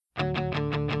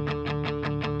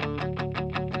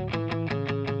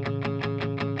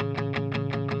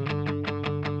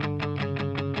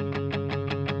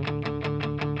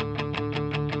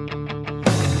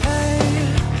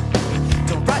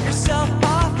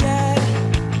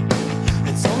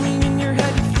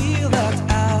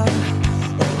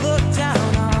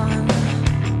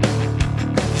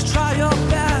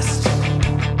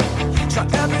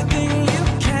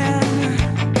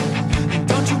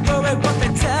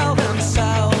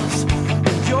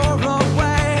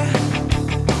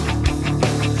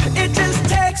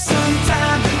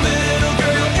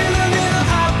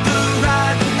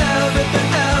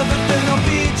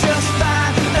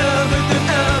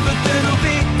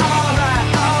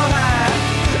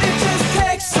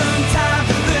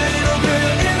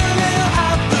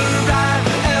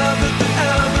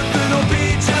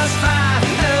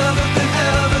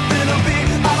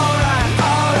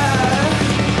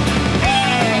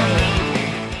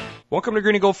Welcome to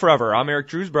Green and Gold Forever. I'm Eric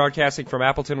Drews, broadcasting from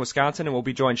Appleton, Wisconsin, and we'll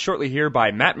be joined shortly here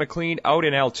by Matt McLean out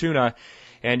in Altoona.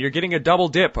 And you're getting a double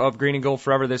dip of Green and Gold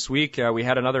Forever this week. We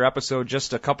had another episode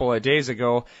just a couple of days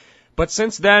ago. But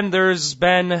since then, there's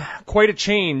been quite a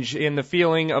change in the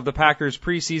feeling of the Packers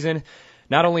preseason.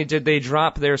 Not only did they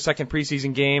drop their second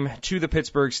preseason game to the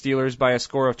Pittsburgh Steelers by a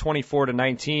score of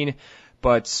 24-19,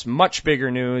 but much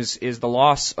bigger news is the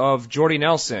loss of Jordy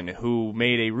Nelson, who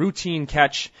made a routine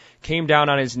catch, came down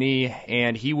on his knee,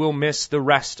 and he will miss the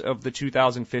rest of the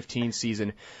 2015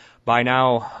 season. By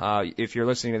now, if you're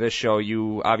listening to this show,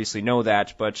 you obviously know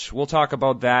that, but we'll talk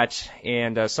about that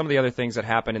and some of the other things that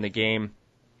happened in the game,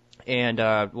 and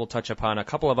we'll touch upon a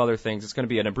couple of other things. It's going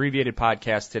to be an abbreviated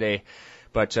podcast today,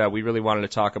 but we really wanted to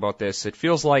talk about this. It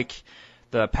feels like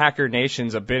the Packer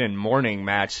Nations have been in mourning,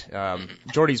 Matt.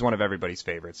 Jordy's one of everybody's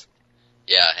favorites.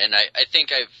 Yeah, and I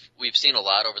think we've seen a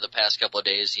lot over the past couple of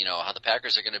days, how the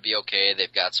Packers are going to be okay.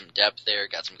 They've got some depth there,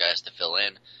 got some guys to fill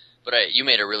in. But you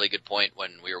made a really good point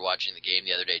when we were watching the game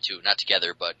the other day too. Not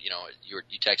together, but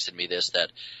you texted me this,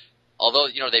 that although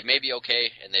they may be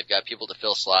okay and they've got people to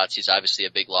fill slots, he's obviously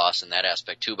a big loss in that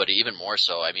aspect too. But even more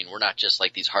so, I mean, we're not just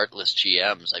like these heartless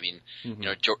GMs. I mean,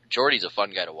 Jordy's a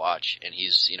fun guy to watch, and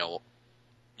he's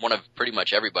one of pretty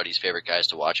much everybody's favorite guys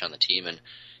to watch on the team, and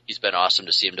he's been awesome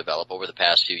to see him develop over the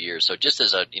past few years. So just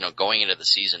as going into the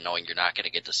season knowing you're not going to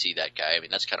get to see that guy, I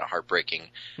mean, that's kind of heartbreaking.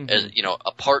 As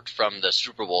apart from the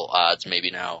Super Bowl odds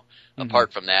maybe now,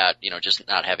 apart from that, just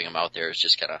not having him out there is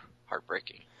just kind of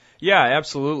heartbreaking. Yeah,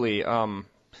 absolutely.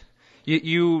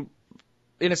 You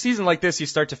in a season like this, you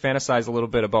start to fantasize a little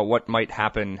bit about what might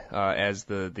happen as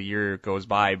the year goes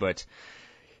by, but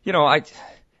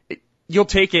you'll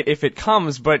take it if it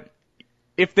comes, but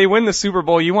if they win the Super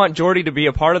Bowl, you want Jordy to be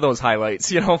a part of those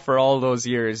highlights, for all those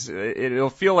years. It'll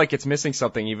feel like it's missing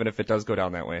something, even if it does go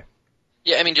down that way.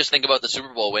 Yeah, I mean, just think about the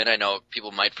Super Bowl win. I know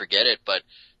people might forget it, but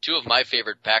two of my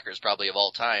favorite Packers probably of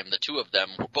all time, the two of them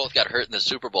both got hurt in the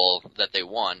Super Bowl that they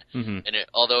won. And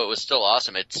although it was still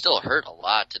awesome, it still hurt a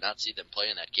lot to not see them play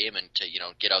in that game and to,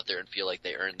 get out there and feel like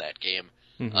they earned that game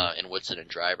in Woodson and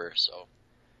Driver. So,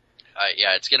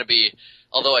 yeah, it's going to be,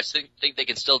 although I think they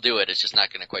can still do it, it's just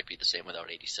not going to quite be the same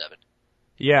without 87.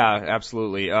 Yeah,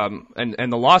 absolutely.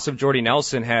 And the loss of Jordy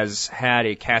Nelson has had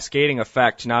a cascading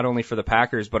effect not only for the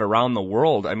Packers but around the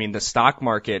world. I mean, the stock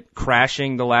market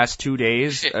crashing the last 2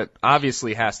 days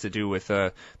obviously has to do with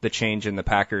the change in the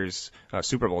Packers'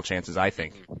 Super Bowl chances, I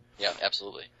think. Yeah,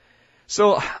 absolutely.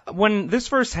 So when this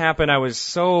first happened, I was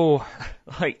so,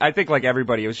 I think like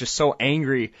everybody, I was just so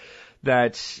angry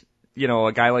that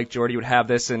a guy like Jordy would have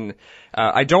this, and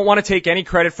I don't want to take any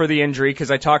credit for the injury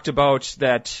because I talked about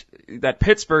that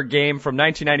Pittsburgh game from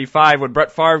 1995 when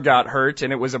Brett Favre got hurt,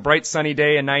 and it was a bright sunny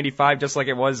day in 95 just like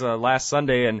it was last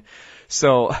Sunday, and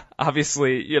so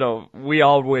obviously, we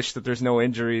all wish that there's no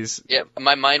injuries. Yeah,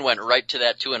 my mind went right to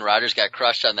that too, and Rodgers got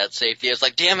crushed on that safety. I was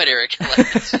like, damn it, Eric.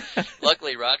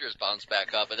 Luckily, Rodgers bounced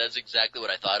back up, and that's exactly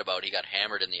what I thought about. He got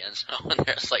hammered in the end zone, and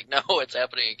I was like, no, it's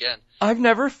happening again. I've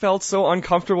never felt so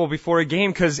uncomfortable before a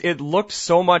game because it looked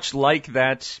so much like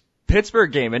that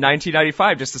Pittsburgh game in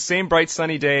 1995, just the same bright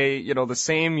sunny day, the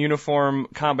same uniform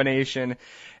combination.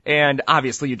 And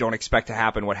obviously you don't expect to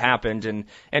happen what happened.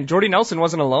 And Jordy Nelson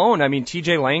wasn't alone. I mean,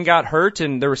 TJ Lang got hurt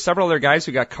and there were several other guys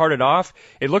who got carted off.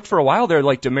 It looked for a while there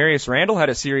like Demarius Randall had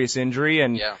a serious injury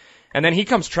and then he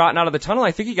comes trotting out of the tunnel.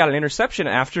 I think he got an interception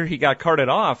after he got carted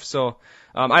off. So,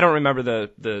 I don't remember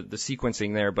the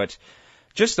sequencing there, but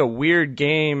just a weird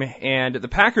game, and the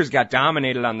Packers got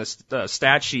dominated on the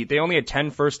stat sheet. They only had 10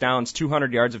 first downs,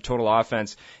 200 yards of total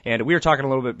offense, and we were talking a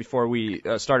little bit before we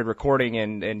started recording,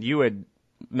 and you had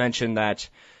mentioned that,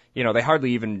 they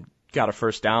hardly even got a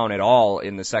first down at all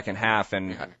in the second half,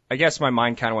 and I guess my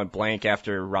mind kind of went blank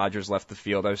after Rodgers left the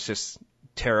field. I was just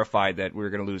terrified that we were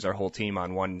going to lose our whole team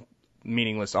on one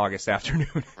meaningless August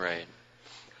afternoon. Right.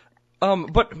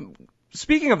 But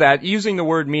speaking of that, using the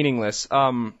word meaningless,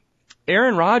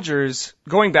 Aaron Rodgers,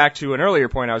 going back to an earlier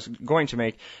point I was going to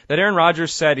make, that Aaron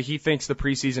Rodgers said he thinks the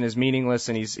preseason is meaningless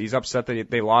and he's upset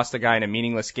that they lost a guy in a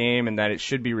meaningless game and that it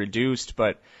should be reduced.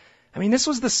 But, I mean, this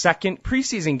was the second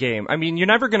preseason game. I mean, you're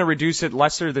never going to reduce it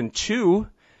lesser than 2,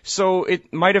 so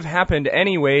it might have happened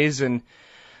anyways. And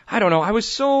I don't know, I was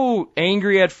so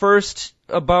angry at first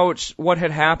about what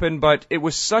had happened, but it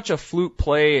was such a fluke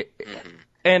play.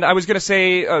 And I was going to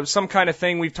say some kind of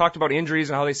thing. We've talked about injuries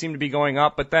and how they seem to be going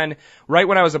up. But then right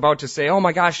when I was about to say, oh,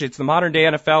 my gosh, it's the modern day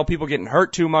NFL, people getting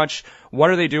hurt too much. What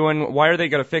are they doing? Why are they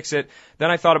going to fix it? Then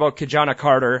I thought about Kajana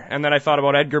Carter. And then I thought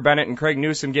about Edgar Bennett and Craig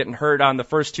Newsome getting hurt on the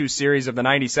first 2 series of the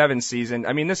 97 season.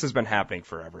 I mean, this has been happening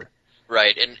forever.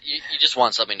 Right, and you just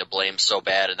want something to blame so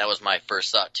bad, and that was my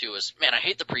first thought too, is, man, I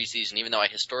hate the preseason, even though I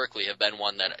historically have been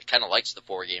one that kind of likes the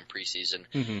 4-game preseason,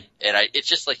 and it's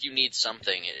just like you need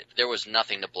something. There was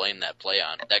nothing to blame that play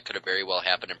on. That could have very well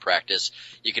happened in practice.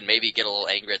 You can maybe get a little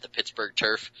angry at the Pittsburgh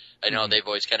turf. I know they've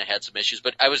always kind of had some issues,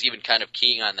 but I was even kind of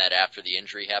keying on that after the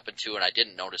injury happened too, and I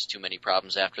didn't notice too many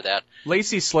problems after that.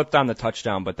 Lacey slipped on the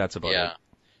touchdown, but that's about it.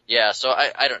 Yeah, so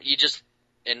I don't,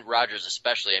 and Rodgers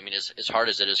especially, I mean, as hard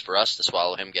as it is for us to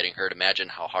swallow him getting hurt, imagine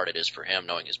how hard it is for him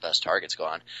knowing his best target's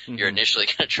gone. You're initially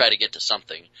going to try to get to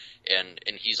something, and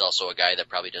he's also a guy that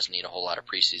probably doesn't need a whole lot of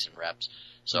preseason reps.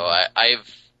 So I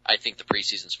think the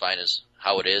preseason's fine as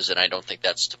how it is, and I don't think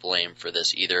that's to blame for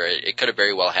this either. It could have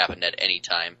very well happened at any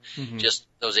time. Just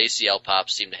those ACL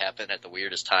pops seem to happen at the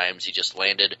weirdest times. He just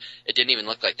landed. It didn't even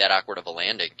look like that awkward of a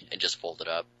landing and just folded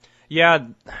up. Yeah,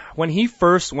 when he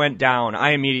first went down, I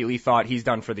immediately thought he's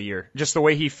done for the year, just the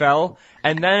way he fell.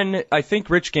 And then I think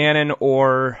Rich Gannon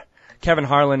or Kevin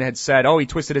Harlan had said, he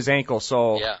twisted his ankle.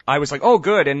 So I was like, oh,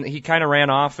 good. And he kind of ran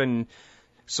off, and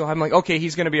so I'm like, okay,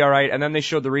 he's going to be all right. And then they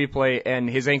showed the replay, and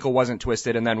his ankle wasn't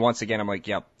twisted. And then once again, I'm like,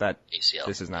 yep, ACL.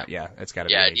 This is not, it's got to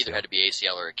be ACL. it either had to be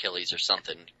ACL or Achilles or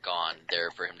something gone there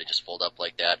for him to just fold up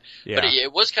like that. Yeah. But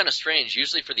it was kind of strange.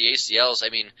 Usually for the ACLs, I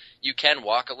mean, you can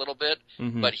walk a little bit,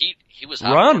 but he was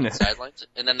hopping on the sidelines,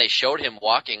 and then they showed him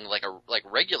walking like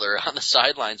regular on the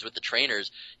sidelines with the trainers.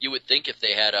 You would think if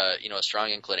they had a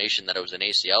strong inclination that it was an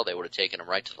ACL, they would have taken him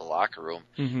right to the locker room.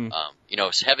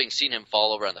 Having seen him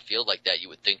fall over on the field like that, you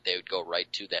would think they would go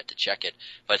right to that to check it,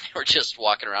 but they were just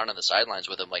walking around on the sidelines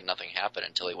with him like nothing happened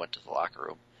until he went to the locker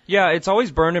room. Yeah, it's always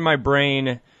burned in my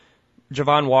brain,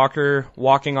 Javon Walker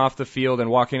walking off the field and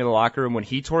walking to the locker room when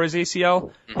he tore his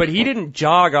ACL, but he didn't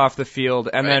jog off the field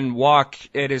and then walk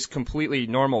at his completely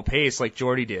normal pace like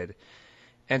Jordy did.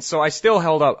 And so I still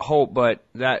held out hope, but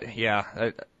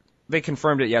they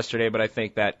confirmed it yesterday, but I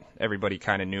think that everybody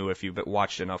kind of knew if you've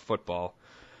watched enough football.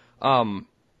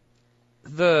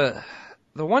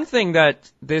 The one thing that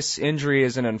this injury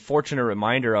is an unfortunate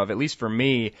reminder of, at least for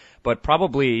me, but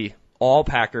probably all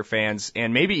Packer fans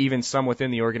and maybe even some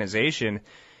within the organization,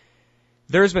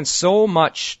 there's been so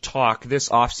much talk this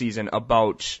offseason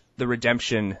about the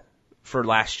redemption for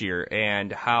last year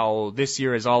and how this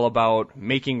year is all about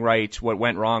making right what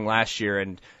went wrong last year,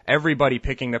 and everybody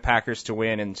picking the Packers to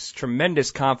win, and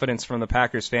tremendous confidence from the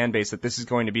Packers fan base that this is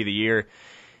going to be the year.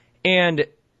 And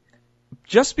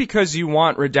just because you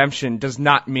want redemption does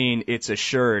not mean it's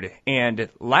assured. And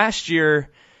last year,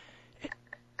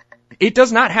 it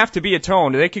does not have to be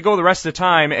atoned. They could go the rest of the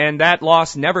time, and that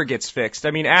loss never gets fixed.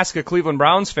 I mean, ask a Cleveland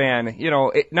Browns fan.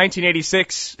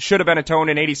 1986 should have been atoned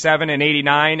in 87 and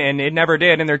 89, and it never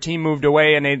did, and their team moved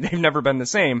away, and they've never been the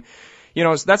same.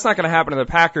 So that's not going to happen to the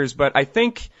Packers, but I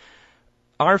think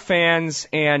our fans,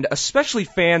 and especially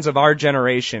fans of our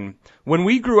generation, when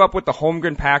we grew up with the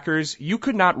Holmgren Packers, you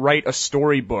could not write a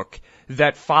storybook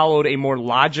that followed a more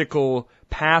logical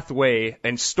pathway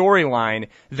and storyline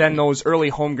than those early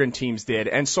Holmgren teams did.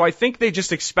 And so I think they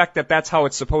just expect that that's how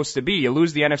it's supposed to be. You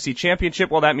lose the NFC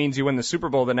Championship, well, that means you win the Super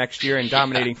Bowl the next year in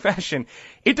dominating fashion.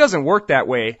 It doesn't work that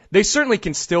way. They certainly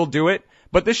can still do it,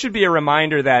 but this should be a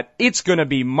reminder that it's going to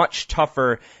be much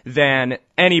tougher than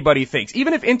anybody thinks.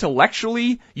 Even if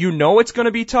intellectually it's going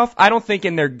to be tough, I don't think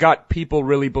in their gut people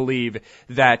really believe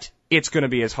that it's going to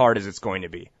be as hard as it's going to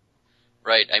be.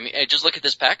 Right. I mean, just look at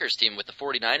this Packers team with the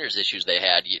 49ers issues they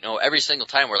had. Every single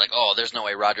time we're like, oh, there's no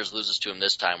way Rodgers loses to him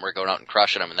this time. We're going out and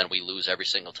crushing him, and then we lose every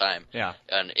single time. Yeah.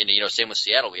 And same with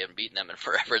Seattle. We haven't beaten them in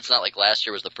forever. It's not like last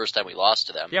year was the first time we lost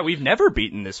to them. Yeah, we've never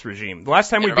beaten this regime. The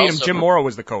last time we beat them, Jim Mora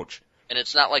was the coach. And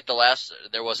it's not like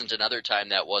there wasn't another time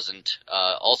that wasn't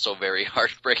also very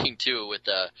heartbreaking too with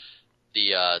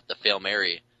the Fail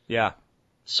Mary. Yeah.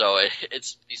 So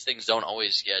it's these things don't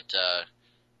always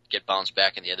get bounced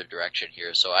back in the other direction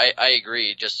here. So I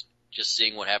agree. Just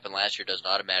seeing what happened last year doesn't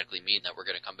automatically mean that we're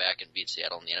going to come back and beat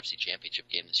Seattle in the NFC Championship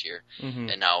game this year.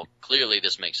 And now clearly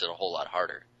this makes it a whole lot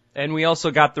harder. And we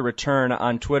also got the return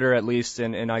on Twitter, at least,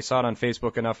 and I saw it on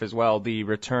Facebook enough as well, the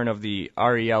return of the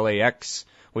RELAX,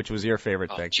 which was your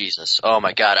favorite thing. Jesus. Oh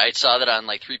my God. I saw that on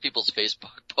like 3 people's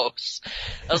Facebook posts.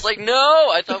 I was like, no,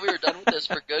 I thought we were done with this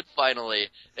for good finally.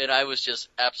 And I was just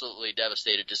absolutely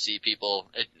devastated to see people,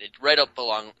 right up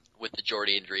along with the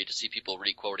Jordy injury, to see people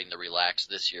re-quoting the relax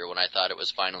this year when I thought it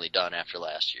was finally done after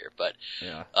last year. But,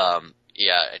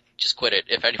 just quit it.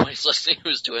 If anybody's listening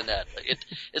who's doing that,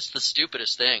 it's the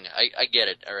stupidest thing. I get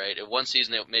it. All right. One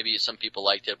season, maybe some people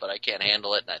liked it, but I can't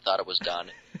handle it. And I thought it was done.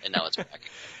 And now it's back again.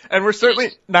 And we're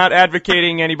certainly not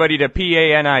advocating anybody to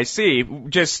PANIC.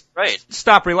 Just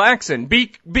stop relaxing.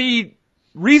 Be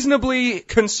reasonably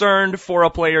concerned for a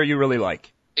player you really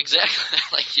like. Exactly.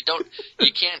 Like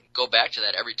you can't go back to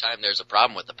that every time there's a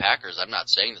problem with the Packers. I'm not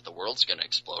saying that the world's going to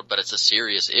explode, but it's a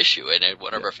serious issue. And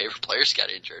one of our favorite players got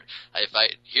injured. If I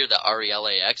hear the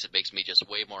RELAX, it makes me just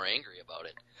way more angry about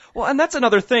it. Well, and that's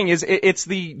another thing is it's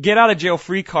the get out of jail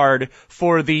free card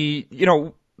for the,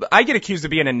 I get accused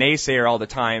of being a naysayer all the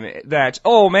time that,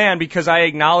 oh man, because I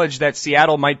acknowledge that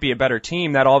Seattle might be a better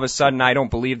team, that all of a sudden I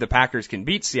don't believe the Packers can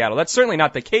beat Seattle. That's certainly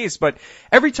not the case, but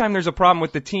every time there's a problem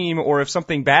with the team or if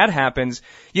something bad happens,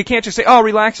 you can't just say, oh,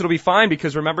 relax, it'll be fine,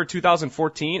 because remember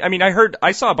 2014? I mean,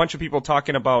 I saw a bunch of people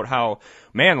talking about how,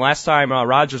 man, last time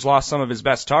Rodgers lost some of his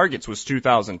best targets was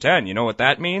 2010. You know what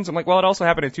that means? I'm like, well, it also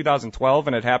happened in 2012,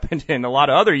 and it happened in a lot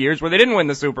of other years where they didn't win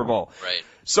the Super Bowl. Right.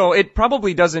 So it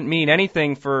probably doesn't mean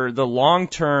anything for the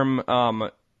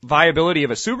long-term viability of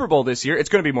a Super Bowl this year. It's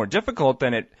going to be more difficult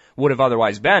than it would have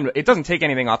otherwise been. It doesn't take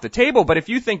anything off the table, but if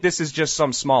you think this is just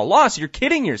some small loss, you're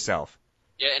kidding yourself.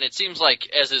 Yeah, and it seems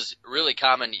like, as is really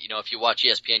common, if you watch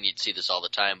ESPN, you'd see this all the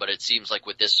time, but it seems like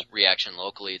with this reaction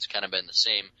locally, it's kind of been the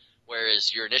same.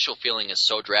 Whereas your initial feeling is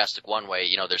so drastic one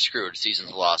way, they're screwed,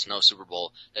 season's lost, no Super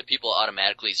Bowl, that people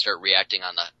automatically start reacting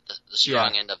on the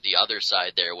strong end of the other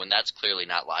side there, when that's clearly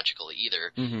not logical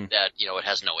either, that, it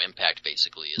has no impact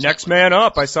basically. Next man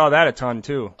up, I saw that a ton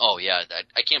too. Oh yeah,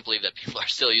 I can't believe that people are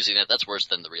still using that. That's worse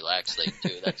than the relax thing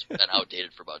too. That's been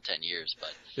outdated for about 10 years, but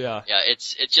yeah,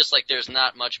 it's just like there's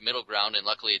not much middle ground, and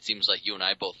luckily it seems like you and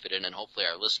I both fit in, and hopefully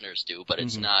our listeners do, but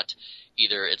it's not,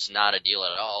 either it's not a deal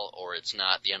at all, or it's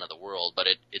not the end of the world, but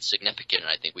it's significant, and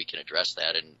I think we can address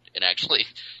that and actually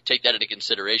take that into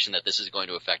consideration, that this is going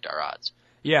to affect our odds.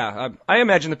 Yeah, I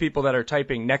imagine the people that are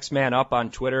typing next man up on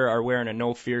Twitter are wearing a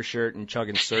no fear shirt and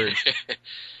chugging Surge.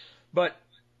 But,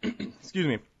 excuse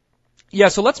me. Yeah,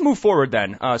 so let's move forward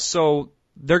then. So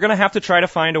they're going to have to try to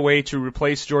find a way to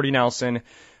replace Jordy Nelson.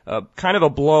 Kind of a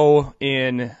blow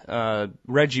in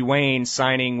Reggie Wayne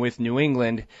signing with New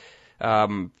England.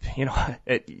 You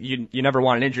never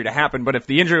want an injury to happen, but if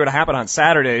the injury would have happened on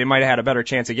Saturday, it might have had a better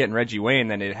chance of getting Reggie Wayne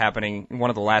than it happening in one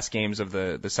of the last games of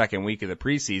the second week of the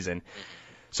preseason.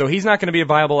 So he's not going to be a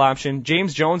viable option.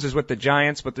 James Jones is with the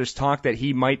Giants, but there's talk that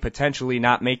he might potentially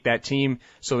not make that team.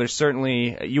 So there's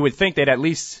certainly, you would think they'd at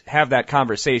least have that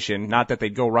conversation. Not that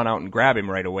they'd go run out and grab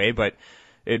him right away, but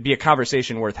it'd be a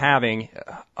conversation worth having.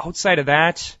 Outside of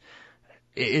that,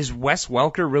 is Wes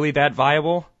Welker really that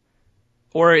viable?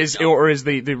 Or is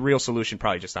the real solution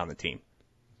probably just on the team?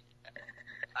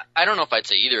 I don't know if I'd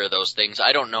say either of those things.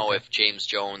 I don't know if James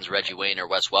Jones, Reggie Wayne, or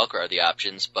Wes Welker are the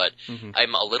options, but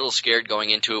I'm a little scared going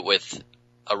into it with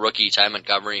a rookie, Ty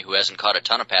Montgomery, who hasn't caught a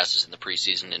ton of passes in the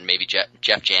preseason, and maybe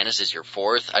Jeff Janis is your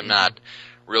fourth. I'm not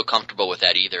real comfortable with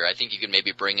that either. I think you can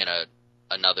maybe bring in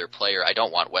another player. I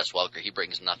don't want Wes Welker. He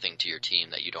brings nothing to your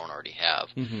team that you don't already have.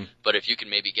 But if you can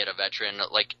maybe get a veteran,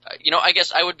 like, I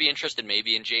guess I would be interested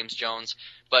maybe in James Jones,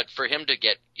 but for him to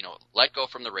get, let go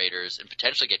from the Raiders and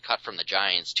potentially get cut from the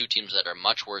Giants, two teams that are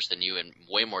much worse than you and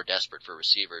way more desperate for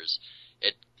receivers,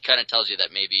 it kind of tells you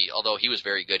that maybe, although he was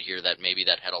very good here, that maybe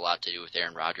that had a lot to do with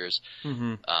Aaron Rodgers.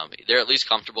 They're at least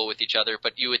comfortable with each other,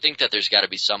 but you would think that there's got to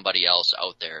be somebody else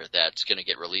out there that's going to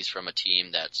get released from a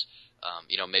team that's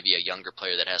maybe a younger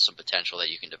player that has some potential that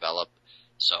you can develop.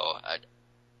 So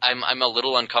I'm a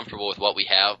little uncomfortable with what we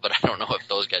have, but I don't know if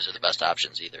those guys are the best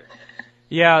options either.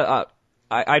 Yeah,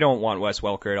 I don't want Wes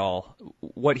Welker at all.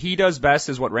 What he does best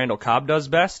is what Randall Cobb does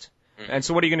best. And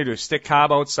so what are you going to do? Stick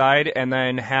Cobb outside and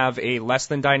then have a less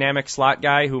than dynamic slot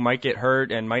guy who might get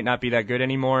hurt and might not be that good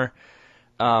anymore?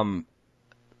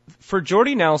 For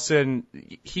Jordy Nelson,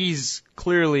 he's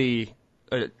clearly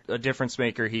a difference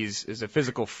maker. He's a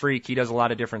physical freak. He does a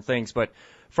lot of different things. But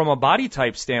from a body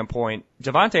type standpoint,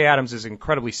 Davante Adams is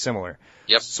incredibly similar.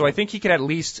 Yep. So I think he could at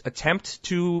least attempt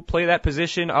to play that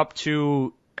position up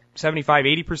to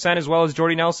 75-80% as well as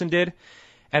Jordy Nelson did.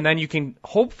 And then you can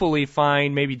hopefully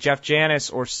find maybe Jeff Janis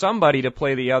or somebody to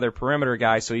play the other perimeter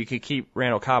guy so you could keep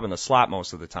Randall Cobb in the slot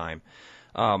most of the time.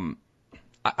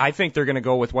 I think they're going to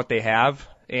go with what they have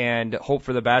and hope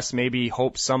for the best, maybe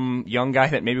hope some young guy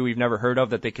that maybe we've never heard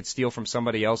of that they could steal from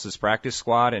somebody else's practice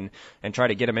squad and try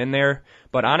to get him in there.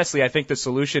 But honestly, I think the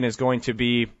solution is going to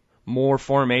be more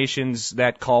formations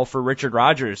that call for Richard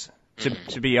Rodgers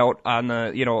to be out on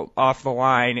the, off the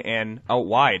line and out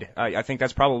wide. I think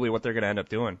that's probably what they're going to end up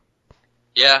doing.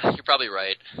 Yeah, you're probably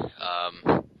right.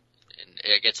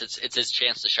 I guess it's his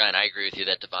chance to shine. I agree with you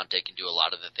that Devontae can do a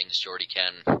lot of the things Jordy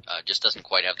can. Just doesn't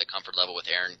quite have the comfort level with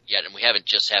Aaron yet, and we haven't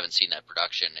seen that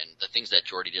production. And the things that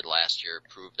Jordy did last year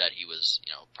proved that he was,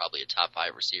 probably a top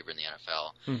 5 receiver in the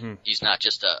NFL. Mm-hmm. He's not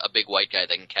just a big white guy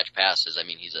that can catch passes. I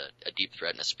mean, he's a deep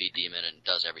threat and a speed demon and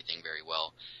does everything very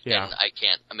well. Yeah. And I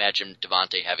can't imagine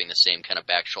Devontae having the same kind of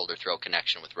back shoulder throw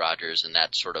connection with Rodgers and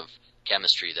that sort of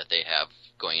chemistry that they have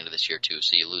going into this year too,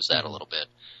 so you lose that a little bit.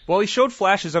 Well, he showed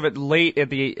flashes of it late at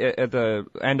the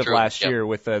end of last year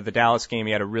with the Dallas game.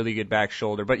 He had a really good back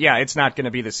shoulder, but yeah, it's not going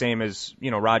to be the same as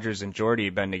Rodgers and Jordy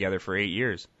have been together for 8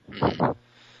 years. Mm-hmm.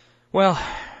 Well,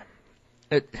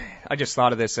 I just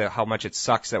thought of this, how much it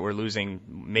sucks that we're losing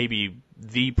maybe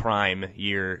the prime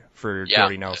year for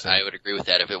Jordy Nelson. I would agree with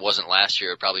that. If it wasn't last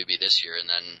year, it would probably be this year, and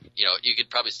then you could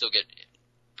probably still get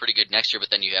pretty good next year,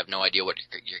 but then you have no idea what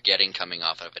you're getting coming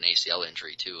off of an ACL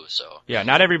injury too. So yeah,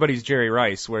 not everybody's Jerry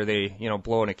Rice, where they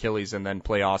blow an Achilles and then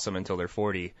play awesome until they're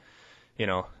 40.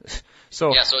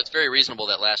 So yeah, so it's very reasonable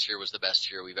that last year was the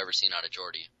best year we've ever seen out of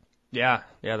Jordy. Yeah,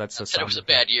 that's Not that it was a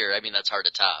bad year. I mean, that's hard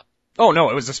to top. Oh no,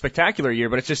 it was a spectacular year,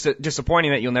 but it's just disappointing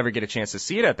that you'll never get a chance to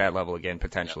see it at that level again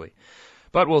potentially. Yeah.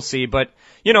 But we'll see. But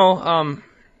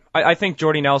I think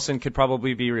Jordy Nelson could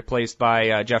probably be replaced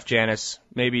by Jeff Janis,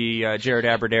 maybe Jared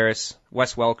Abbrederis,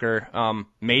 Wes Welker,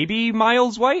 maybe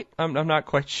Miles White. I'm not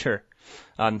quite sure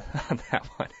on that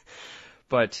one.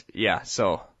 But yeah,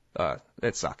 so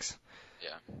it sucks.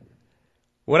 Yeah.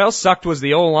 What else sucked was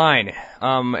the O-line.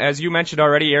 As you mentioned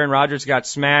already, Aaron Rodgers got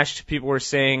smashed. People were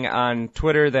saying on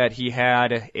Twitter that he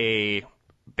had a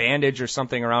bandage or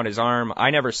something around his arm.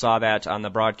 I never saw that on the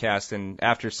broadcast, and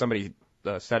after somebody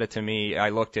said it to me, I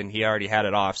looked and he already had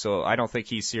it off, so I don't think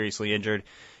he's seriously injured.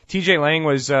 TJ Lang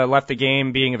was left the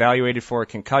game being evaluated for a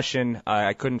concussion.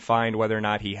 I couldn't find whether or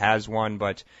not he has one,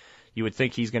 but you would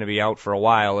think he's going to be out for a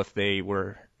while if they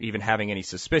were even having any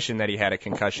suspicion that he had a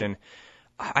concussion.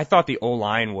 I thought the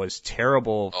O-line was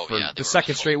terrible for the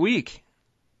second straight week.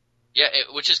 Yeah,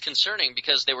 which is concerning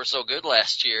because they were so good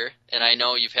last year, and I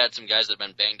know you've had some guys that have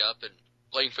been banged up and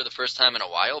playing for the first time in a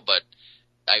while, but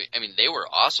I mean, they were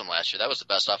awesome last year. That was the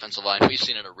best offensive line we've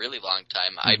seen in a really long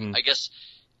time. Mm-hmm. I guess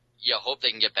you hope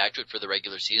they can get back to it for the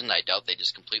regular season. I doubt they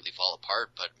just completely fall apart,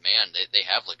 but man, they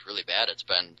have looked really bad. It's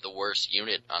been the worst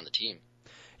unit on the team.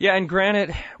 Yeah, and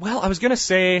granted, I was going to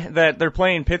say that they're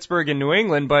playing Pittsburgh and New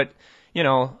England, but,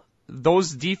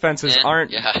 those defenses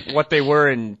aren't what they were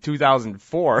in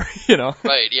 2004,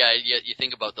 Right, yeah, you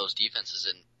think about those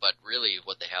defenses, but really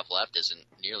what they have left isn't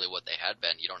nearly what they had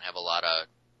been. You don't have a lot of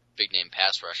big-name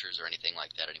pass rushers or anything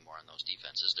like that anymore on those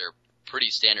defenses. They're pretty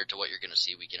standard to what you're going to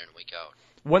see week in and week out.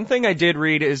 One thing I did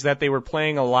read is that they were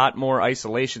playing a lot more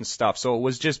isolation stuff, so it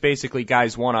was just basically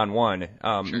guys one-on-one.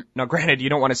 Sure. Now, granted, you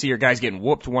don't want to see your guys getting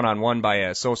whooped one-on-one by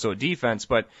a so-so defense,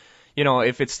 but,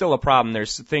 if it's still a problem,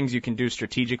 there's things you can do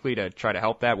strategically to try to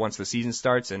help that once the season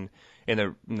starts, and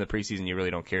in the preseason, you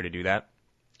really don't care to do that.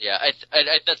 Yeah,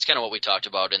 I that's kind of what we talked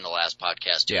about in the last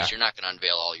podcast, too, is you're not going to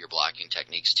unveil all your blocking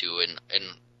techniques, too, and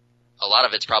a lot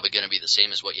of it's probably going to be the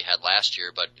same as what you had last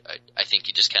year, but I think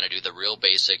you just kind of do the real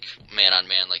basic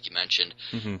man-on-man like you mentioned.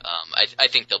 Mm-hmm. I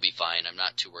think they'll be fine. I'm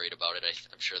not too worried about it.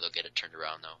 I'm sure they'll get it turned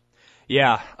around, though.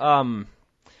 Yeah.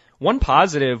 One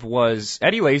positive was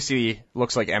Eddie Lacy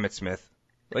looks like Emmitt Smith.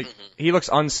 He looks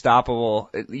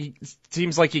unstoppable. He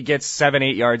seems like he gets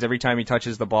 7-8 yards every time he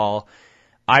touches the ball.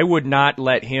 I would not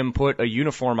let him put a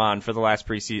uniform on for the last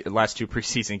two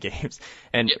preseason games.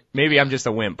 And maybe I'm just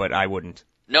a wimp, but I wouldn't.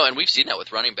 No, and we've seen that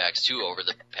with running backs too over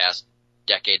the past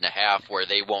decade and a half, where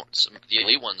the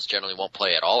elite ones generally won't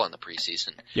play at all in the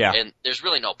preseason. Yeah. And there's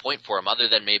really no point for them other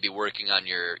than maybe working on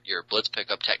your blitz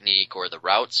pickup technique or the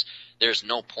routes. There's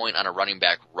no point on a running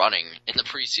back running in the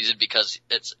preseason because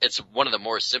it's one of the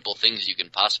more simple things you can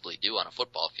possibly do on a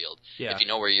football field. Yeah. If you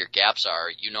know where your gaps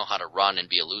are, you know how to run and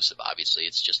be elusive, obviously.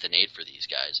 It's just innate for these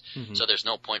guys. Mm-hmm. So there's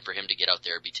no point for him to get out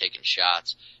there and be taking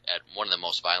shots at one of the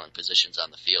most violent positions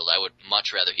on the field. I would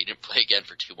much rather he didn't play again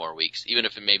for 2 more weeks, even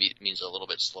if it maybe means a little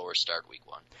bit slower start week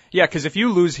 1. Yeah, because if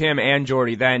you lose him and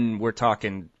Jordy, then we're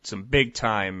talking some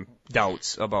big-time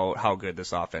doubts about how good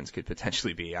this offense could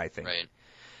potentially be, I think. Right.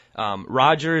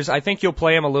 Rodgers, I think you'll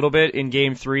play him a little bit in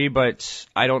Game 3, but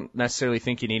I don't necessarily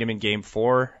think you need him in Game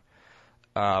 4,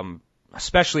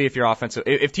 especially if you're offensive.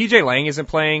 If TJ Lang isn't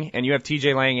playing and you have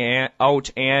TJ Lang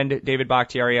out and David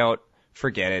Bakhtiari out,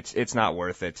 forget it. It's not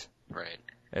worth it. Right.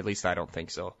 At least I don't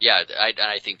think so. Yeah,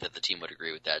 I think that the team would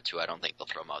agree with that, too. I don't think they'll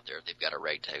throw him out there if they've got a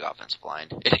ragtag offensive line.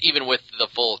 Even with the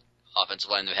full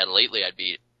offensive line they've had lately, I'd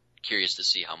be curious to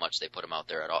see how much they put him out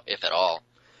there, if at all.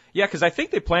 Yeah, because I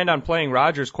think they planned on playing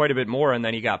Rodgers quite a bit more, and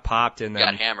then he got popped, and then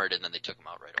got hammered, and then they took him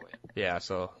out right away. Yeah,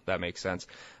 so that makes sense.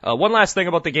 One last thing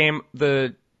about the game,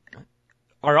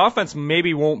 our offense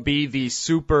maybe won't be the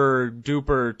super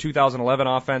duper 2011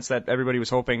 offense that everybody was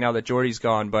hoping now that Jordy's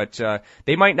gone, but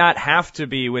they might not have to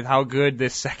be with how good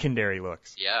this secondary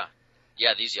looks.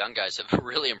 Yeah, these young guys have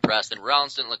really impressed, and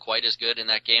Rollins didn't look quite as good in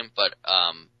that game, but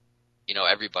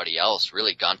everybody else,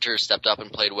 really, Gunter stepped up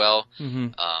and played well.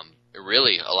 Mm-hmm.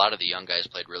 Really, a lot of the young guys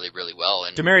played really, really well.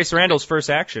 And Demarius Randall's first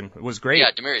action was great.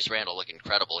 Yeah, Demarius Randall looked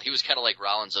incredible. He was kind of like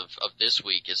Rollins of this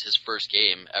week, is his first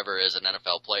game ever as an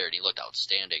NFL player, and he looked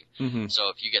outstanding. Mm-hmm. So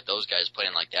if you get those guys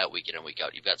playing like that week in and week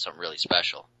out, you've got something really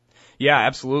special. Yeah,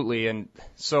 absolutely. And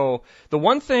so the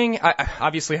one thing,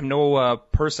 obviously I'm no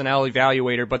personnel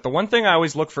evaluator, but the one thing I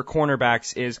always look for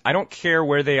cornerbacks is I don't care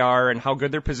where they are and how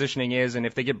good their positioning is and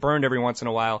if they get burned every once in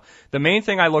a while. The main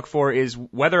thing I look for is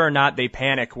whether or not they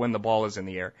panic when the ball is in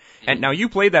the air. And now you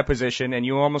played that position and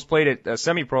you almost played it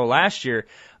semi-pro last year.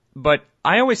 But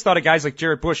I always thought of guys like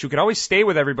Jarrett Bush who could always stay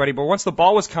with everybody, but once the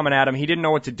ball was coming at him, he didn't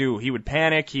know what to do. He would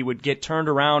panic, he would get turned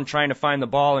around trying to find the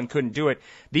ball and couldn't do it.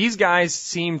 These guys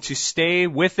seem to stay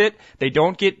with it. They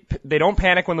don't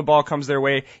panic when the ball comes their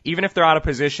way. Even if they're out of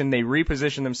position, they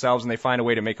reposition themselves and they find a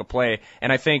way to make a play.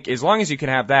 And I think as long as you can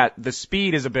have that, the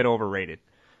speed is a bit overrated.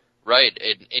 Right,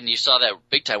 and you saw that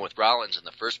big time with Rollins in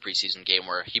the first preseason game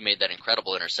where he made that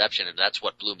incredible interception, and that's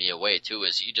what blew me away too,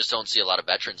 is you just don't see a lot of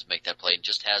veterans make that play, and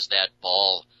just has that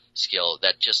ball skill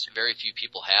that just very few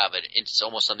people have, and it's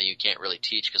almost something you can't really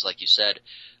teach, because like you said,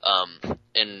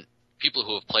 and people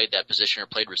who have played that position or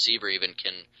played receiver even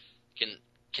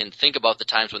can think about the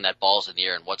times when that ball's in the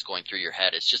air and what's going through your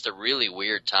head. It's just a really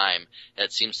weird time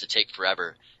that seems to take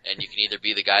forever. And you can either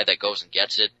be the guy that goes and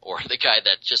gets it or the guy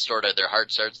that just sort of their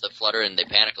heart starts to flutter and they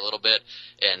panic a little bit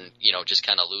and, just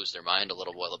kind of lose their mind a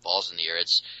little while the ball's in the air.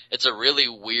 It's a really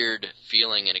weird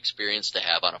feeling and experience to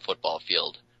have on a football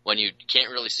field when you can't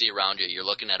really see around you. You're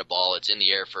looking at a ball. It's in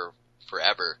the air for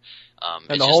forever.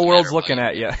 And the whole world's looking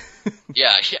at you.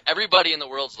 Yeah, everybody in the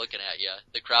world's looking at you.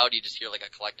 The crowd, you just hear like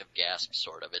a collective gasp,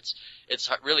 sort of. It's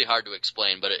really hard to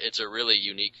explain, but it's a really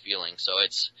unique feeling. So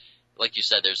it's, like you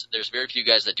said, there's very few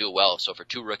guys that do it well. So for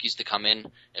two rookies to come in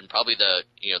and probably the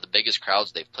biggest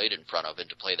crowds they've played in front of and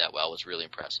to play that well was really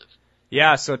impressive.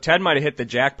 Yeah, so Ted might have hit the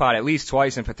jackpot at least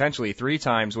twice and potentially 3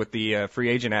 times with the free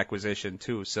agent acquisition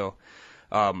too. So,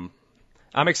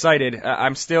 I'm excited.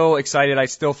 I'm still excited. I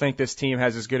still think this team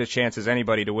has as good a chance as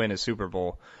anybody to win a Super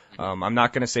Bowl. I'm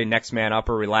not going to say next man up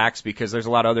or relax because there's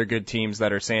a lot of other good teams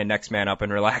that are saying next man up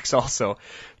and relax also.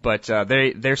 But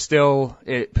they're still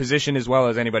positioned as well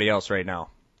as anybody else right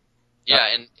now. Yeah,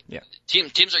 and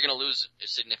teams are going to lose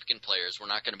significant players. We're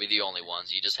not going to be the only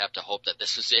ones. You just have to hope that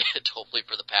this is it, hopefully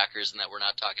for the Packers, and that we're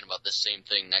not talking about this same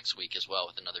thing next week as well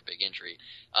with another big injury.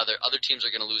 Other teams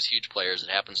are going to lose huge players. It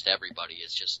happens to everybody.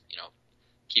 It's just,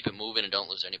 keep it moving and don't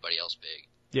lose anybody else big.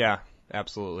 Yeah,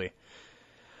 absolutely.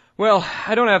 Well,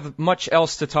 I don't have much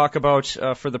else to talk about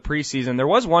for the preseason. There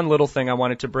was one little thing I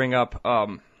wanted to bring up.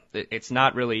 It's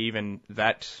not really even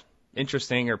that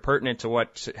interesting or pertinent to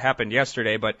what happened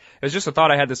yesterday, but it was just a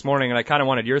thought I had this morning, and I kind of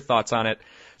wanted your thoughts on it.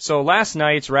 So last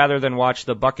night, rather than watch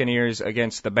the Buccaneers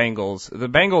against the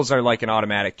Bengals are like an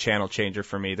automatic channel changer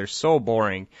for me. They're so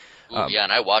boring. Yeah,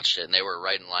 and I watched it, and they were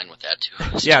right in line with that,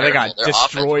 too. Yeah, terrible. They got Their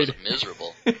destroyed. Offense was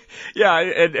miserable. Yeah,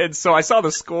 and so I saw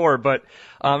the score, but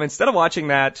instead of watching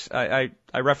that, I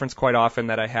reference quite often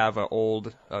that I have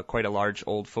quite a large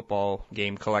old football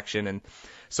game collection, and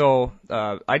so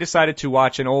I decided to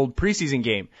watch an old preseason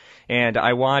game, and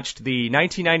I watched the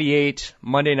 1998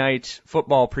 Monday Night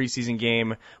Football preseason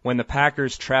game when the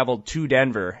Packers traveled to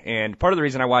Denver, and part of the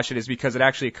reason I watched it is because it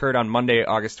actually occurred on Monday,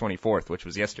 August 24th, which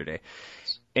was yesterday.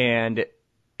 And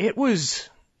it was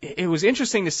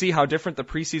interesting to see how different the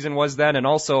preseason was then, and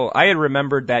also I had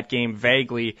remembered that game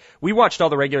vaguely. We watched all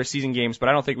the regular season games, but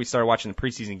I don't think we started watching the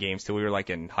preseason games till we were like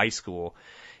in high school.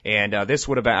 And I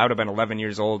would have been 11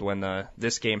 years old when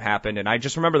this game happened, and I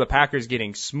just remember the Packers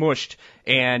getting smushed,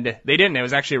 and they didn't. It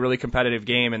was actually a really competitive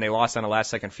game, and they lost on a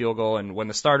last-second field goal, and when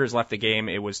the starters left the game,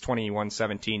 it was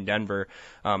 21-17 Denver.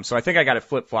 So I think I got it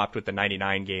flip-flopped with the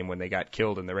 99 game when they got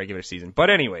killed in the regular season.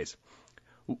 But anyways,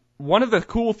 one of the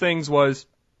cool things was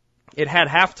it had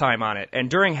halftime on it, and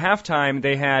during halftime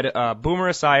they had Boomer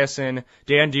Esiason,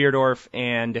 Dan Dierdorf,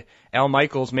 and Al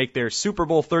Michaels make their Super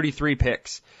Bowl 33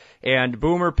 picks. And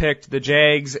Boomer picked the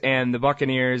Jags and the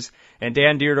Buccaneers, and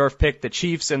Dan Dierdorf picked the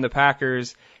Chiefs and the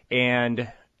Packers,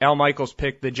 and Al Michaels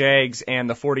picked the Jags and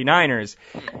the 49ers.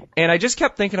 And I just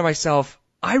kept thinking to myself,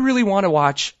 I really want to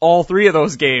watch all 3 of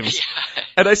those games. Yeah.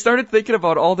 And I started thinking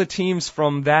about all the teams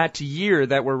from that year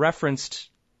that were referenced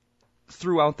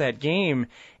throughout that game,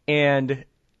 and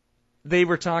they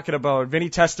were talking about Vinny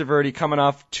Testaverde coming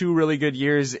off 2 really good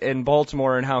years in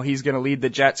Baltimore and how he's going to lead the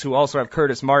Jets, who also have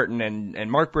Curtis Martin,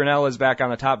 and Mark Brunell is back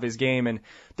on the top of his game. And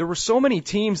there were so many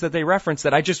teams that they referenced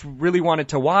that I just really wanted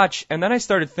to watch. And then I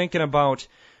started thinking about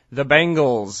the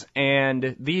Bengals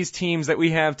and these teams that we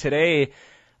have today.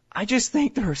 I just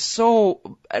think they're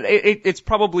it's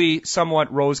probably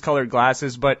somewhat rose-colored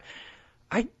glasses, but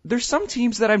there's some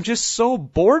teams that I'm just so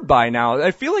bored by now.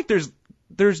 I feel like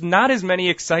there's not as many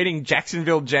exciting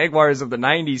Jacksonville Jaguars of the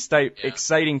 90s type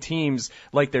exciting teams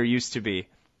like there used to be.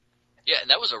 Yeah,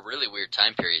 and that was a really weird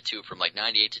time period, too, from like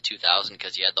 98 to 2000,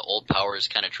 because you had the old powers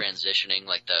kind of transitioning,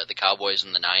 like the Cowboys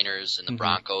and the Niners and the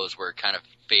Broncos were kind of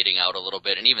fading out a little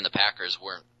bit, and even the Packers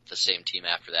weren't the same team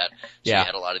after that. So you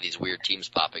had a lot of these weird teams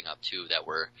popping up, too, that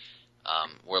were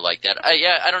like that.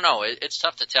 I don't know. It's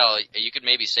tough to tell. You could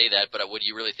maybe say that, but would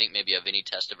you really think maybe a Vinny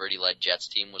Testaverde-led Jets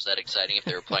team was that exciting if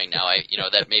they were playing now?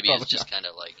 That maybe is just kind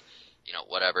of like,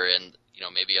 whatever. And,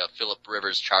 maybe a Phillip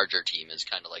Rivers Charger team is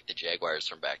kind of like the Jaguars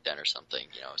from back then or something,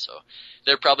 so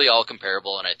they're probably all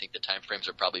comparable, and I think the time frames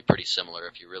are probably pretty similar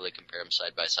if you really compare them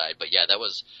side by side. But yeah, that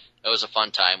was a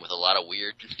fun time with a lot of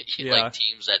weird like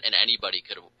teams and anybody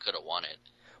could have won it.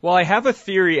 Well, I have a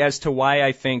theory as to why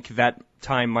I think that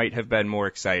time might have been more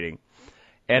exciting.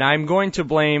 And I'm going to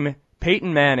blame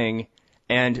Peyton Manning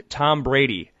and Tom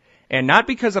Brady. And not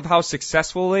because of how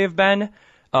successful they have been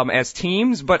as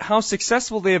teams, but how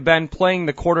successful they have been playing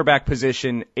the quarterback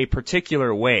position a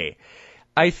particular way.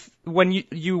 When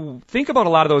you think about a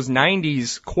lot of those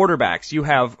 90s quarterbacks, you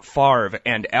have Favre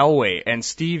and Elway and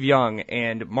Steve Young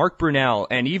and Mark Brunell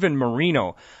and even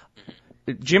Marino.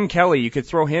 Jim Kelly, you could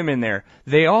throw him in there.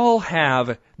 They're all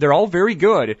very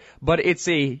good, but it's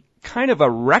a kind of a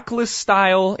reckless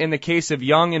style in the case of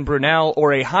Young and Brunell,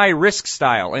 or a high-risk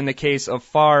style in the case of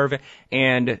Favre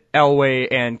and Elway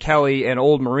and Kelly and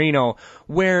old Marino,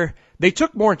 where they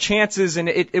took more chances, and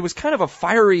it was kind of a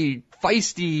fiery,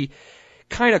 feisty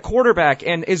kind of quarterback.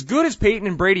 And as good as Peyton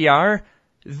and Brady are,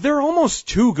 they're almost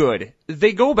too good.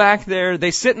 They go back there, they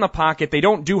sit in the pocket, they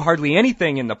don't do hardly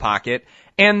anything in the pocket,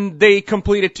 and they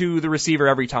complete it to the receiver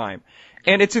every time.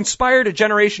 And it's inspired a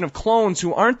generation of clones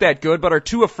who aren't that good but are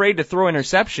too afraid to throw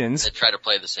interceptions. They try to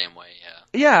play the same way,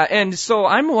 Yeah, and so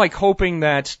I'm hoping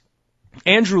that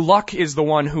Andrew Luck is the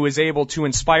one who is able to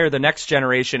inspire the next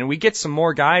generation, and we get some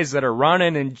more guys that are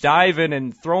running and diving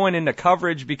and throwing into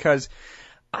coverage, because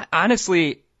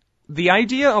honestly, the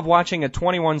idea of watching a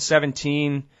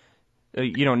 21-17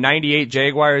 98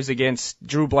 Jaguars against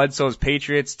Drew Bledsoe's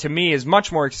Patriots, to me, is much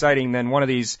more exciting than one of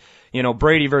these,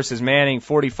 Brady versus Manning,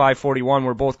 45-41,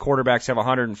 where both quarterbacks have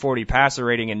 140 passer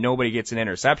rating and nobody gets an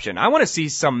interception. I want to see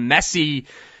some messy,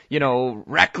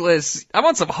 reckless, I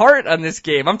want some heart on this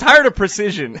game. I'm tired of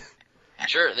precision.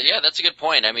 Sure, yeah, that's a good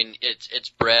point. I mean, it's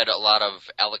bred a lot of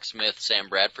Alex Smith, Sam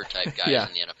Bradford type guys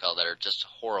in the NFL that are just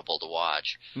horrible to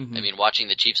watch. Mm-hmm. I mean, watching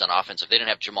the Chiefs on offense, if they didn't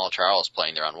have Jamal Charles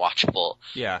playing, they're unwatchable.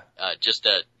 Yeah. Just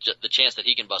the chance that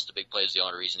he can bust a big play is the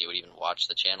only reason you would even watch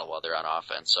the channel while they're on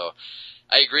offense. So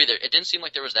I agree. It didn't seem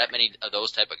like there was that many of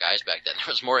those type of guys back then.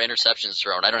 There was more interceptions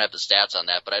thrown. I don't have the stats on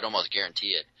that, but I'd almost guarantee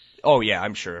it. Oh yeah,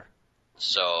 I'm sure.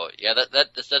 So yeah,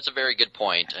 that's a very good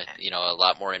point. A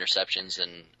lot more interceptions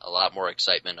and a lot more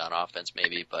excitement on offense,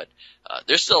 maybe. But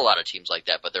there's still a lot of teams like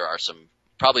that. But there are some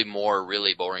probably more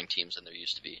really boring teams than there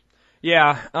used to be.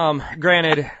 Yeah.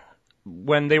 Granted,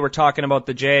 when they were talking about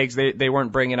the Jags, they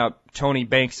weren't bringing up Tony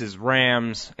Banks'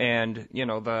 Rams and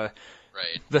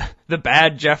the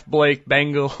bad Jeff Blake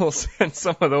Bengals and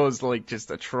some of those just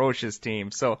atrocious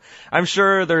teams. So I'm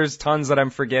sure there's tons that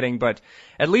I'm forgetting, but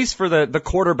at least for the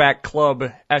quarterback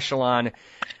club echelon,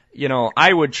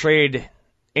 I would trade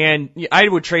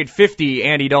 50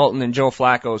 Andy Dalton and Joe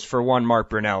Flacco's for one Mark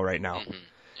Brunell right now. Mm-hmm.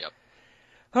 Yep.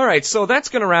 All right, so that's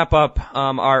going to wrap up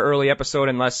our early episode,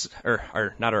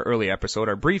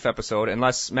 our brief episode,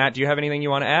 unless, Matt, do you have anything you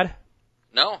want to add?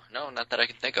 No, not that I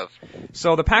can think of.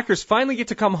 So the Packers finally get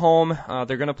to come home.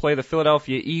 They're going to play the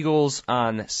Philadelphia Eagles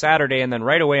on Saturday, and then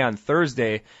right away on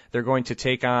Thursday, they're going to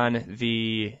take on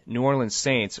the New Orleans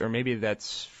Saints, or maybe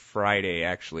that's Friday,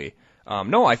 actually.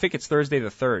 No, I think it's Thursday the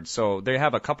 3rd. So they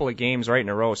have a couple of games right in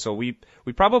a row. So we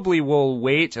probably will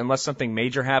wait, unless something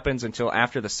major happens, until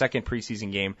after the second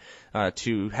preseason game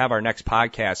to have our next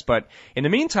podcast. But in the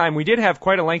meantime, we did have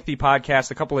quite a lengthy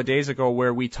podcast a couple of days ago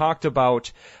where we talked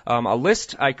about a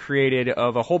list I created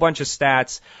of a whole bunch of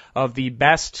stats of the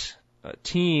best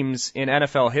teams in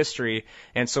NFL history,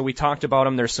 and so we talked about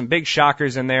them. There's some big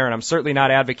shockers in there, and I'm certainly not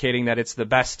advocating that it's the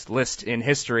best list in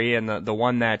history and the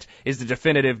one that is the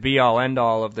definitive be-all,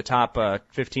 end-all of the top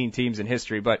 15 teams in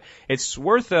history, but it's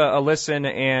worth a listen,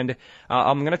 and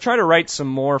I'm going to try to write some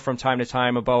more from time to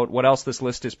time about what else this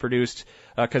list has produced,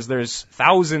 because there's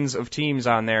thousands of teams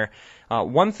on there.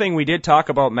 One thing we did talk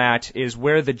about, Matt, is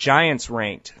where the Giants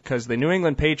ranked, because the New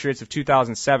England Patriots of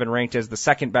 2007 ranked as the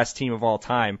second best team of all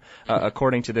time,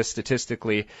 according to this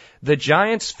statistically. The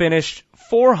Giants finished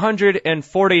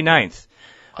 449th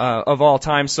of all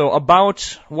time, so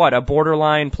about, a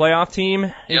borderline playoff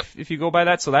team, if you go by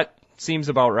that? So that seems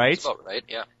about right. That's about right,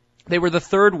 yeah. They were the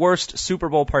third worst Super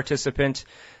Bowl participant,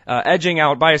 edging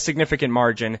out by a significant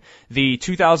margin the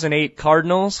 2008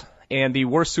 Cardinals, and the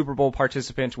worst Super Bowl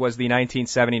participant was the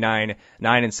 1979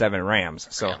 9-7 Rams.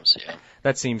 So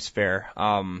that seems fair.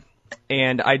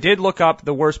 And I did look up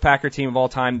the worst Packer team of all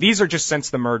time. These are just since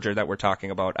the merger that we're talking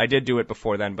about. I did do it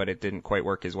before then, but it didn't quite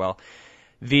work as well.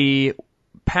 The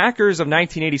Packers of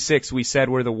 1986, we said,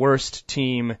 were the worst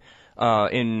team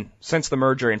since the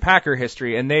merger in Packer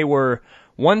history, and they were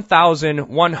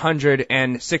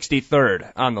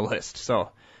 1,163rd on the list.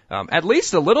 So at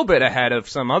least a little bit ahead of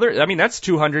some other. I mean, that's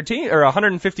 200 teams or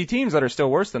 150 teams that are still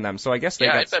worse than them. So I guess they.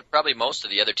 Yeah, I bet probably most of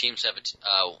the other teams have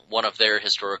one of their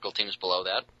historical teams below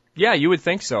that. Yeah, you would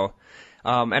think so.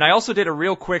 And I also did a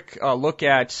real quick look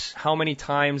at how many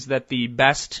times that the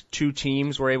best two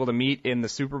teams were able to meet in the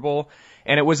Super Bowl,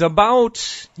 and it was about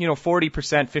 40%,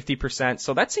 50%.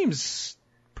 So that seems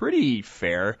pretty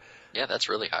fair. Yeah, that's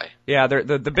really high. Yeah,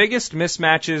 the biggest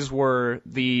mismatches were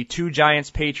the two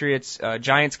Giants-Patriots.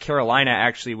 Giants-Carolina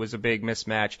actually was a big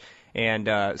mismatch,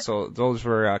 and so those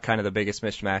were kind of the biggest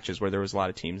mismatches where there was a lot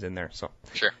of teams in there. So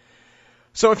sure.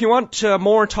 So if you want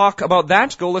more talk about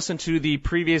that, go listen to the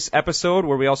previous episode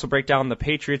where we also break down the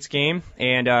Patriots game.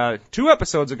 And 2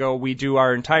 episodes ago, we do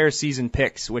our entire season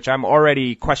picks, which I'm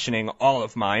already questioning all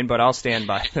of mine, but I'll stand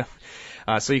by them.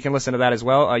 So you can listen to that as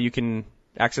well. You can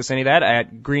access any of that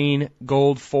at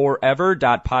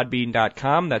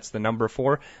greengoldforever.podbean.com. That's the number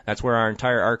 4. That's where our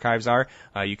entire archives are.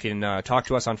 You can talk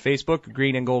to us on Facebook,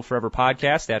 Green and Gold Forever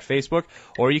Podcast at Facebook,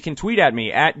 or you can tweet at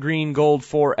me at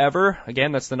greengoldforever.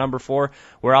 Again, that's the number 4,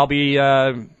 where I'll be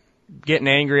getting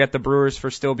angry at the Brewers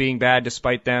for still being bad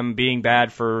despite them being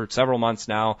bad for several months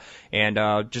now,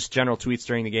 and just general tweets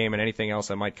during the game and anything else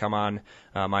that might come on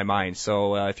my mind.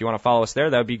 So if you want to follow us there,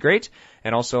 that would be great.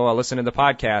 And also listen to the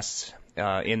podcasts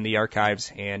in the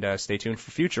archives, and stay tuned for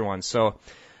future ones. So,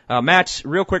 Matt,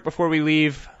 real quick before we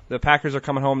leave, the Packers are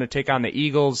coming home to take on the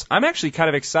Eagles. I'm actually kind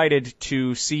of excited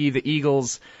to see the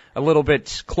Eagles a little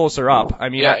bit closer up. I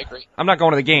mean, yeah, I agree. I'm not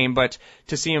going to the game, but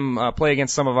to see them play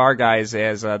against some of our guys,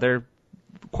 as they're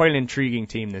quite an intriguing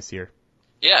team this year.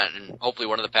 Yeah, and hopefully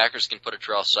one of the Packers can put a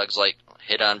Terrell Suggs-like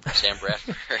hit on Sam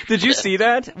Bradford. Did you see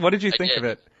that? What did you think of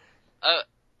it?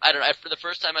 I don't know. For the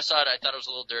first time I saw it, I thought it was a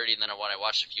little dirty, and then when I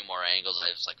watched a few more angles, I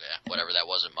was like, whatever, that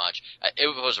wasn't much.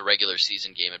 If it was a regular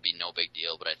season game, it'd be no big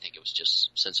deal, but I think it was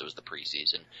just since it was the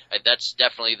preseason. That's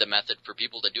definitely the method for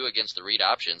people to do against the read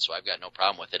option, so I've got no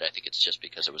problem with it. I think it's just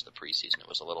because it was the preseason. It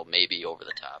was a little maybe over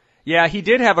the top. Yeah, he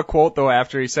did have a quote, though,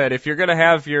 after he said, if you're going to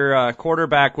have your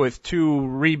quarterback with 2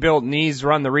 rebuilt knees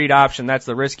run the read option, that's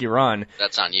the risky run.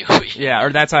 That's on you. Yeah,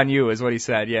 or that's on you is what he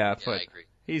said, yeah. But I agree.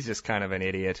 He's just kind of an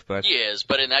idiot, but he is.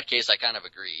 But in that case, I kind of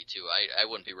agree too. I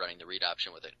wouldn't be running the read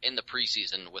option with it in the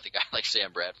preseason with a guy like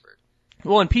Sam Bradford.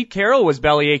 Well, and Pete Carroll was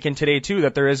belly aching today too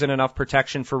that there isn't enough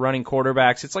protection for running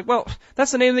quarterbacks. It's like, well,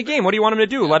 that's the name of the game. What do you want him to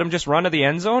do? Let him just run to the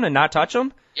end zone and not touch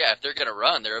him? Yeah, if they're going to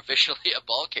run, they're officially a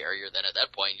ball carrier. Then at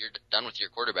that point, you're done with your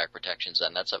quarterback protections.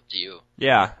 Then that's up to you.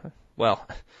 Yeah. Well,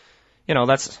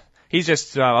 he's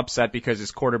just upset because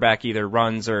his quarterback either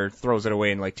runs or throws it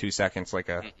away in like 2 seconds like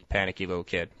a panicky little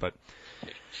kid. But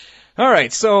all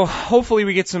right, so hopefully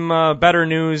we get some better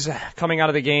news coming out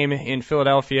of the game in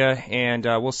Philadelphia, and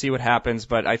we'll see what happens.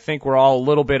 But I think we're all a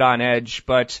little bit on edge,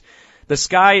 but the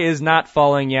sky is not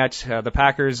falling yet. The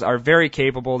Packers are very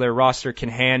capable. Their roster can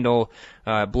handle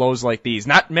blows like these.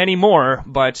 Not many more,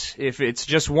 but if it's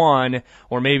just 1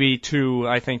 or maybe 2,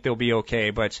 I think they'll be okay.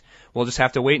 But we'll just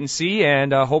have to wait and see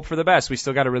and hope for the best. We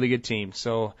still got a really good team.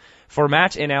 So for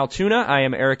Matt in Altoona, I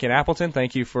am Eric in Appleton.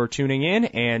 Thank you for tuning in,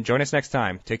 and join us next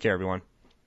time. Take care, everyone.